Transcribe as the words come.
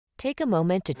Take a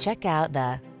moment to check out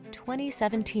the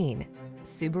 2017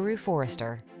 Subaru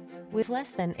Forester. With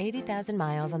less than 80,000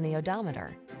 miles on the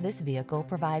odometer, this vehicle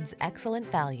provides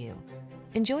excellent value.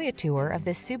 Enjoy a tour of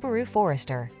this Subaru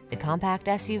Forester, the compact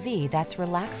SUV that's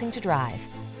relaxing to drive.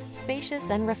 Spacious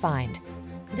and refined,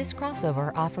 this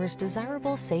crossover offers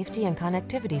desirable safety and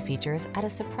connectivity features at a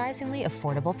surprisingly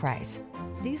affordable price.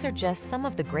 These are just some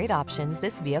of the great options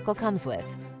this vehicle comes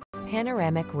with: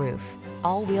 panoramic roof,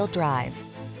 all-wheel drive,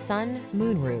 sun,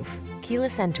 moonroof,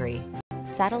 keyless entry,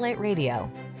 satellite radio,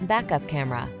 backup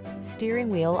camera, steering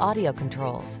wheel audio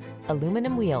controls,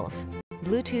 aluminum wheels,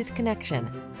 Bluetooth connection,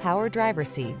 power driver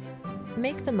seat.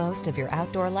 Make the most of your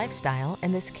outdoor lifestyle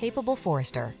in this capable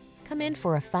Forester. Come in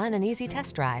for a fun and easy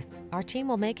test drive. Our team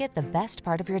will make it the best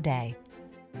part of your day.